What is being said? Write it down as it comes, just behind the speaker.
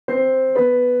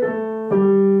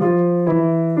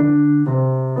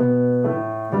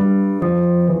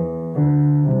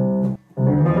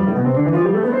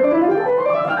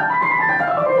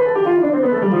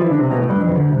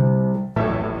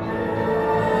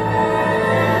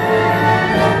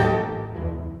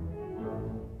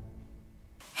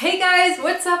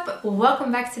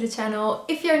welcome back to the channel.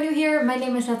 If you're new here, my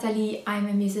name is Nathalie, I'm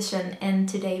a musician, and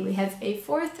today we have a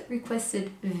fourth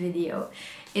requested video.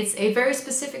 It's a very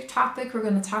specific topic. We're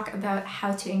going to talk about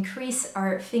how to increase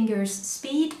our fingers'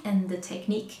 speed and the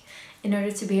technique in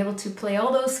order to be able to play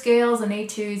all those scales and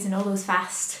etudes and all those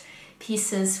fast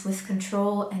pieces with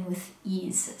control and with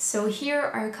ease. So here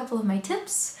are a couple of my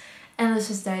tips, and let's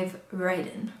just dive right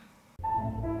in.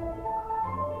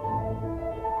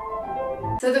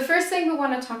 So the first thing we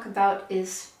want to talk about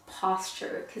is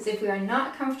posture, because if we are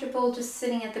not comfortable just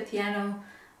sitting at the piano,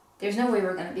 there's no way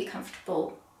we're going to be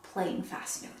comfortable playing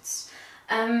fast notes.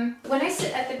 When I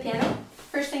sit at the piano,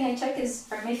 first thing I check is,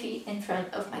 are my feet in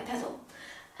front of my pedal?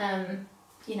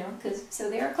 You know, so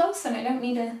they are close and I don't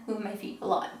need to move my feet a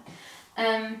lot.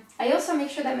 I also make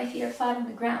sure that my feet are flat on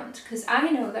the ground, because I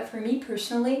know that for me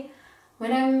personally,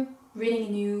 when I'm reading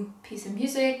a new piece of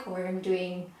music or I'm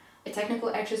doing a technical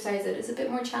exercise that is a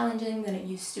bit more challenging than it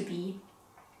used to be,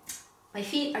 my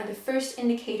feet are the first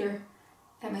indicator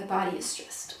that my body is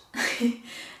stressed.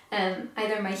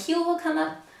 Either my heel will come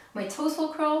up, my toes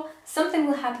will curl, something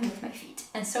will happen with my feet.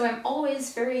 And so I'm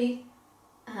always very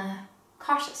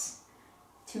cautious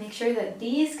to make sure that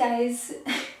these guys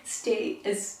stay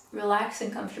as relaxed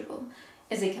and comfortable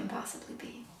as they can possibly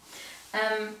be.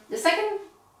 The second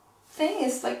thing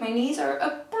is, like, my knees are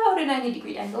about a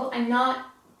 90-degree angle. I'm not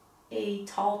a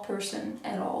tall person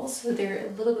at all, so they're a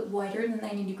little bit wider than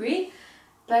 90 degree,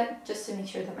 but just to make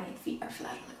sure that my feet are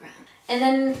flat on the ground. And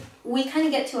then we kind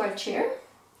of get to our chair.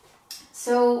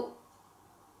 So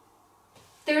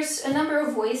there's a number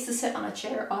of ways to sit on a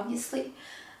chair, obviously.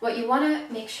 What you want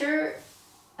to make sure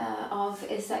of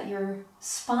is that your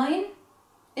spine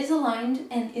is aligned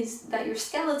and is that your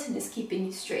skeleton is keeping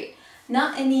you straight.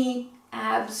 Not any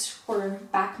abs or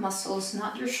back muscles,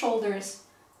 not your shoulders.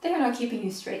 They're not keeping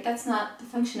you straight. That's not the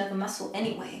function of a muscle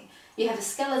anyway. You have a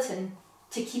skeleton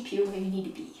to keep you where you need to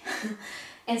be.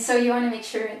 And so you want to make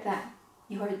sure that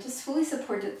you are just fully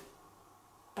supported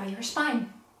by your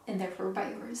spine and therefore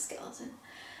by your skeleton.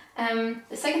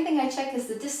 The second thing I check is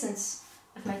the distance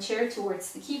of my chair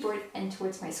towards the keyboard and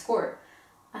towards my score.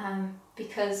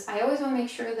 Because I always want to make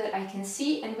sure that I can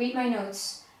see and read my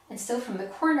notes and still from the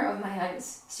corner of my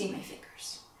eyes see my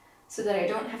fingers, so that I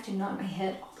don't have to nod my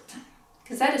head all the time.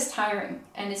 Because that is tiring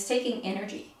and it's taking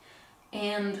energy.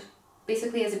 And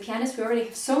basically as a pianist, we already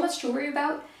have so much to worry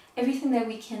about. Everything that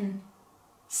we can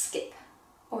skip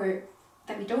or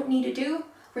that we don't need to do,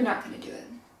 we're not going to do it.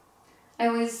 I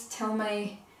always tell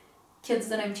my kids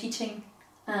that I'm teaching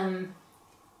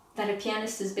that a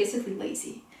pianist is basically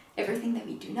lazy. Everything that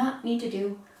we do not need to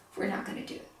do, we're not going to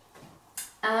do it.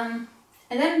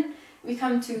 And then we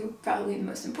come to probably the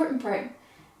most important part,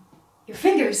 your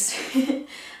fingers.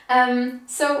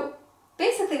 So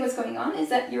basically what's going on is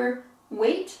that your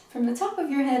weight from the top of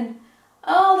your head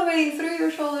all the way through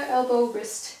your shoulder, elbow,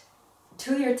 wrist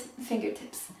to your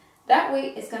fingertips, that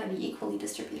weight is going to be equally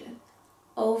distributed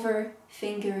over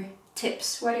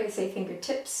fingertips. Why do I say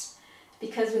fingertips?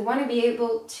 Because we want to be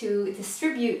able to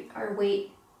distribute our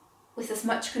weight with as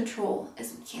much control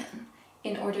as we can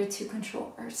in order to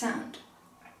control our sound.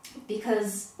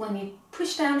 Because when we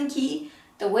push down a key,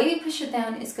 the way we push it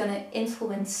down is going to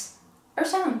influence our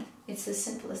sound. It's as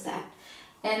simple as that.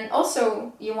 And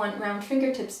also you want round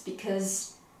fingertips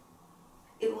because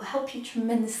it will help you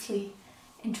tremendously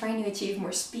in trying to achieve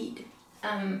more speed.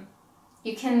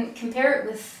 You can compare it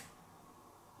with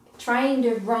trying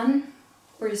to run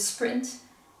or to sprint,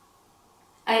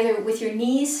 either with your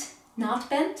knees not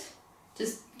bent,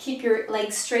 just keep your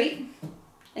legs straight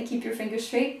and keep your fingers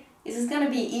straight. Is this going to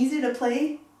be easy to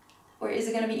play? Or is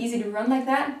it going to be easy to run like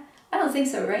that? I don't think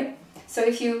so, right? So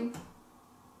if you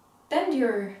bend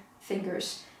your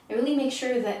fingers and really make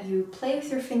sure that you play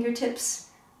with your fingertips,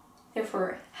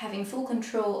 therefore having full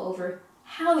control over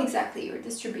how exactly you're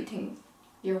distributing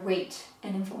your weight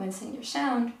and influencing your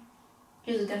sound,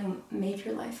 this is going to make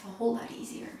your life a whole lot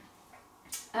easier.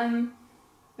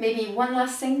 Maybe one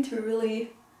last thing to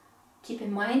really keep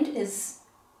in mind is,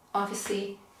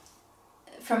 obviously,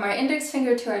 from our index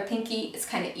finger to our pinky, it's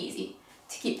kind of easy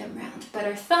to keep them round, but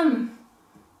our thumb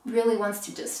really wants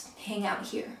to just hang out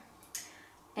here.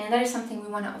 And that is something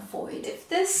we want to avoid. If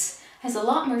this has a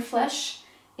lot more flesh,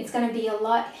 it's going to be a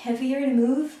lot heavier to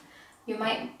move. You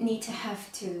might need to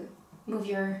have to move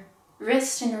your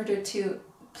wrist in order to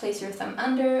place your thumb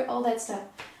under, all that stuff.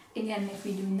 Again, if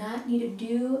we do not need to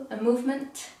do a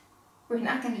movement, we're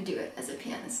not going to do it as a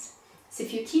pianist. So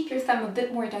if you keep your thumb a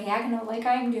bit more diagonal like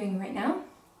I am doing right now,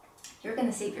 you're going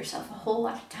to save yourself a whole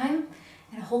lot of time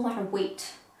and a whole lot of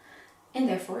weight. And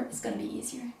therefore, it's going to be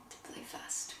easier to play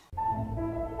fast.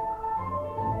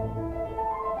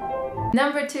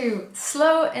 Number 2,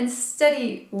 slow and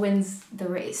steady wins the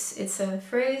race. It's a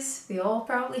phrase we all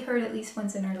probably heard at least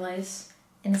once in our lives,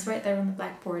 and it's right there on the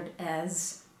blackboard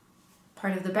as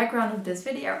part of the background of this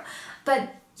video.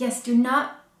 But yes, do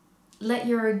not let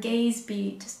your gaze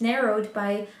be just narrowed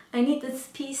by, I need this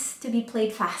piece to be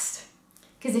played fast.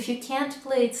 Because if you can't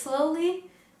play it slowly,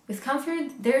 with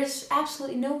comfort, there's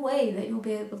absolutely no way that you'll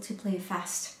be able to play it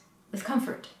fast with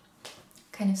comfort.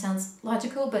 Kind of sounds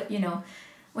logical, but you know,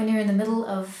 when you're in the middle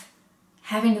of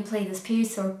having to play this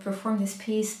piece or perform this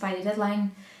piece by the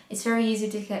deadline, it's very easy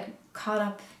to get caught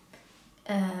up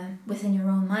within your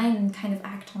own mind and kind of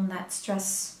act on that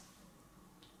stress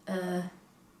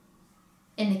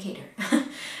indicator.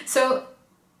 So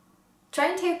try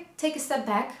and take a step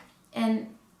back and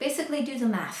basically do the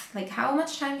math. Like, how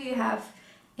much time do you have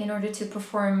in order to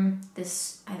perform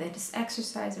this, either this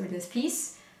exercise or this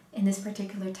piece in this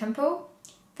particular tempo?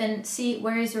 Then see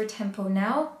where is your tempo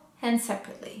now, hands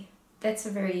separately. That's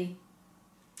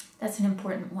an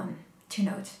important one to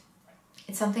note.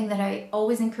 It's something that I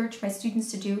always encourage my students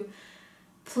to do.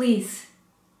 Please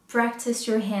practice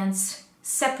your hands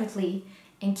separately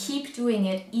and keep doing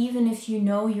it even if you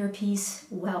know your piece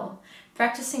well.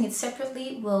 Practicing it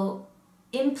separately will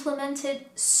implement it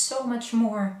so much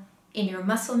more in your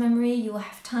muscle memory. You will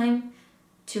have time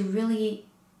to really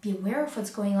be aware of what's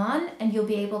going on, and you'll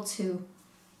be able to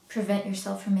prevent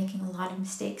yourself from making a lot of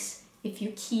mistakes if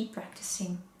you keep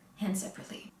practicing hands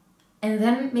separately. And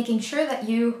then making sure that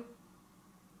you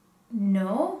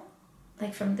know,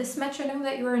 like from this metronome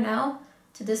that you are now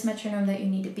to this metronome that you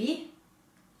need to be,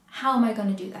 how am I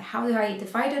going to do that? How do I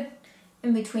divide it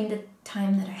in between the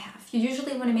time that I have? You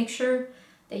usually want to make sure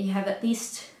that you have at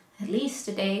least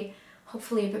a day,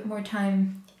 hopefully a bit more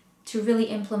time, to really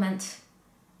implement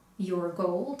your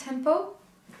goal tempo.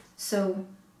 So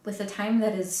with the time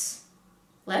that is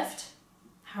left,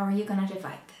 how are you going to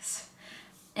divide this?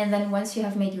 And then once you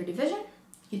have made your division,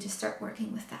 you just start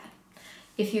working with that.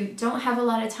 If you don't have a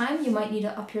lot of time, you might need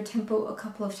to up your tempo a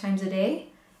couple of times a day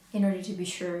in order to be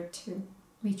sure to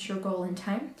reach your goal in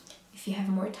time. If you have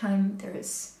more time, there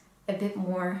is a bit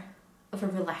more of a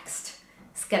relaxed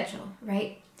schedule,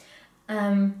 right?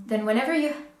 Then whenever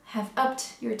you have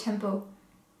upped your tempo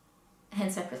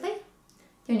hands separately,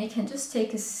 then you can just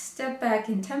take a step back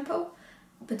in tempo,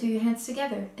 but do your hands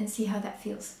together and see how that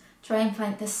feels. Try and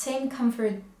find the same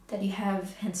comfort that you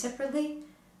have hands separately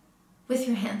with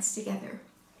your hands together.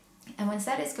 And once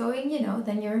that is going, you know,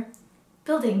 then you're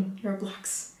building your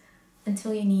blocks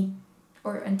until you need,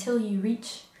 or until you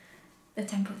reach the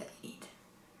tempo that you need.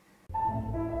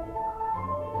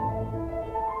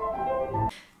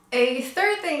 A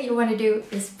third thing you want to do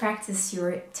is practice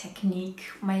your technique.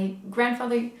 My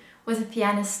grandfather was a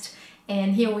pianist,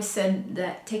 and he always said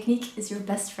that technique is your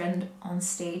best friend on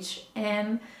stage,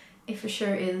 and it for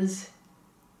sure is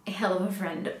a hell of a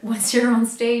friend once you're on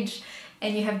stage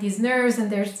and you have these nerves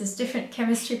and there's this different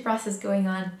chemistry process going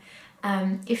on.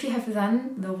 If you have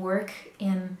done the work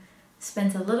and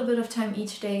spent a little bit of time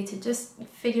each day to just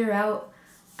figure out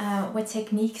what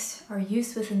techniques are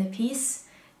used within the piece,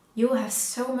 you will have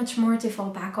so much more to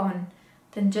fall back on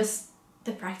than just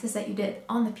the practice that you did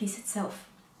on the piece itself.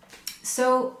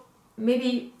 So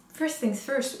maybe first things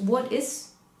first, what is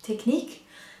technique?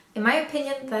 In my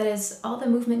opinion, that is all the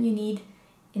movement you need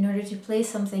in order to play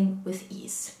something with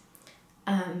ease.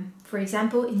 For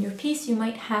example, in your piece you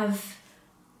might have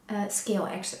scale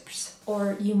excerpts,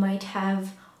 or you might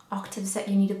have octaves that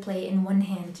you need to play in one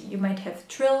hand. You might have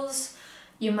trills,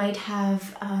 you might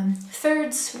have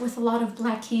thirds with a lot of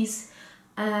black keys,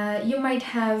 you might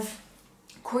have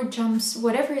chord jumps,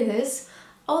 whatever it is.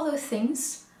 All those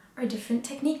things are different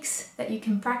techniques that you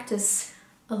can practice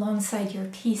alongside your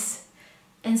piece.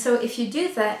 And so if you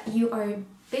do that, you are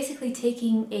basically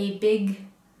taking a big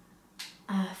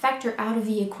factor out of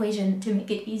the equation to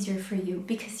make it easier for you,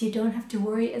 because you don't have to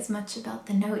worry as much about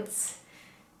the notes.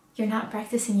 You're not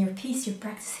practicing your piece, you're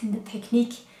practicing the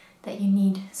technique that you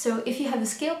need. So if you have a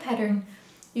scale pattern,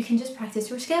 you can just practice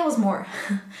your scales more.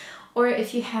 Or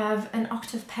if you have an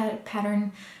octave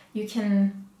pattern, you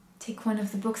can take one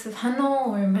of the books of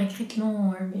Handel or Marguerite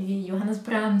Long or maybe Johannes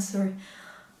Brahms or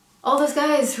all those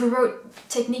guys who wrote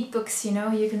technique books, you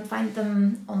know. You can find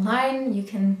them online, you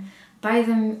can buy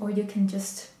them, or you can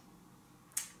just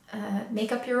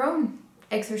make up your own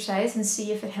exercise and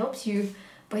see if it helps you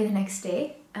by the next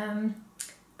day.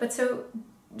 But so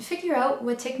figure out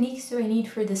what techniques do I need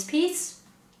for this piece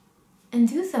and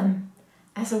do them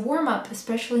as a warm-up,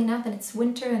 especially now that it's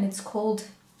winter and it's cold.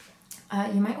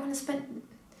 You might want to spend,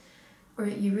 or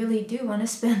you really do want to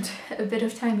spend a bit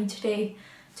of time each day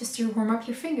just to warm up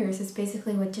your fingers. It's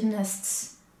basically what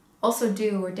gymnasts also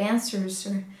do, or dancers,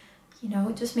 or, you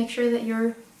know, just make sure that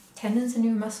your tendons and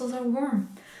your muscles are warm.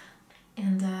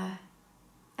 And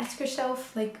ask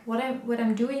yourself, like, what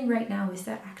I'm doing right now, is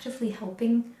that actively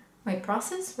helping my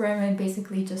process, or am I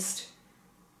basically just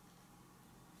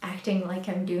acting like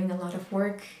I'm doing a lot of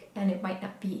work and it might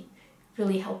not be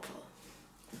really helpful?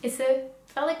 It's a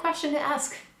valid question to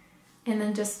ask. And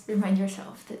then just remind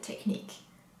yourself that technique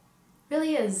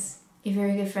really is a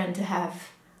very good friend to have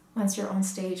once you're on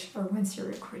stage or once you're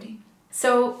recording.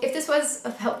 So if this was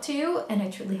of help to you, and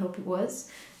I truly hope it was,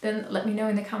 then let me know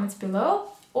in the comments below.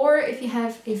 Or if you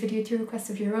have a video to request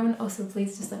of your own, also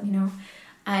please just let me know.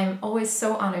 I'm always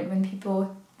so honored when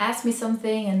people ask me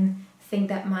something and think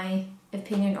that my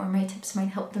opinion or my tips might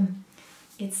help them.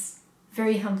 It's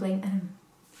very humbling, and I'm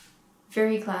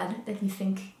very glad that you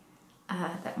think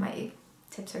that my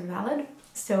tips are valid.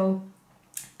 So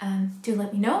do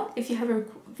let me know if you have a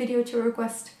video to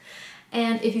request.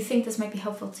 And if you think this might be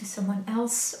helpful to someone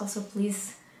else, also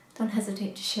please don't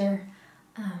hesitate to share.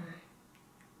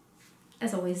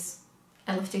 As always,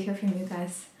 I love to hear from you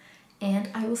guys. And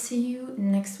I will see you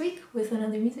next week with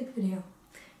another music video.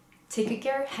 Take good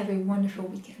care, have a wonderful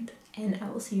weekend, and I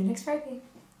will see you next Friday.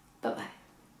 Bye-bye.